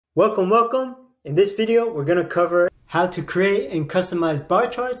Welcome, welcome. In this video, we're going to cover how to create and customize bar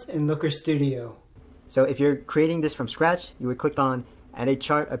charts in Looker Studio. So if you're creating this from scratch, you would click on Add a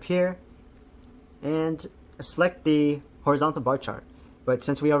Chart up here and select the horizontal bar chart. But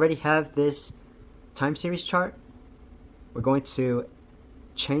since we already have this time series chart, we're going to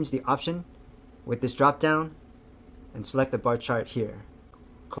change the option with this drop down and select the bar chart here.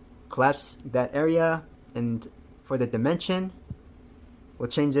 Collapse that area, and for the dimension, we'll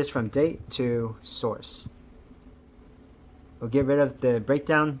change this from date to source. We'll get rid of the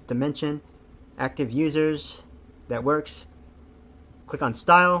breakdown dimension, active users, that works. Click on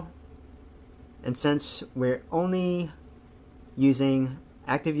style, and since we're only using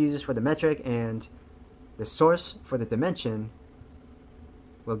active users for the metric and the source for the dimension,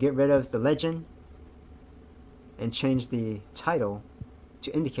 we'll get rid of the legend and change the title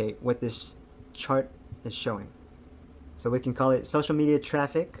to indicate what this chart is showing. So we can call it social media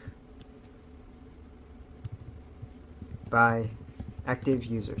traffic by active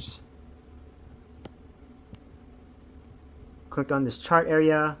users. Click on this chart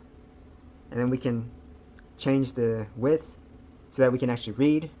area, and then we can change the width so that we can actually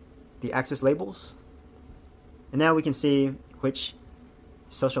read the axis labels. And now we can see which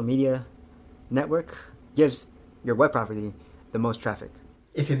social media network gives your web property the most traffic.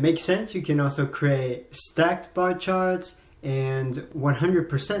 If it makes sense, you can also create stacked bar charts and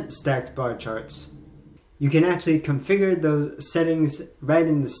 100% stacked bar charts. You can actually configure those settings right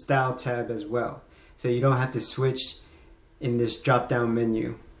in the Style tab as well, so you don't have to switch in this drop-down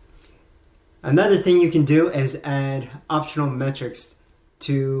menu. Another thing you can do is add optional metrics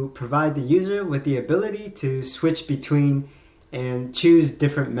to provide the user with the ability to switch between and choose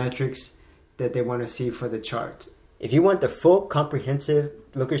different metrics that they want to see for the chart. If you want the full comprehensive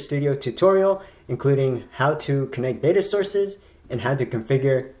Looker Studio tutorial, including how to connect data sources and how to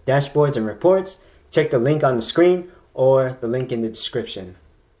configure dashboards and reports, check the link on the screen or the link in the description.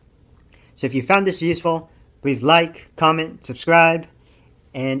 So if you found this useful, please like, comment, subscribe,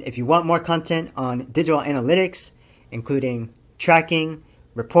 and if you want more content on digital analytics, including tracking,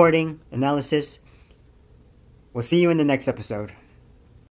 reporting, analysis, we'll see you in the next episode.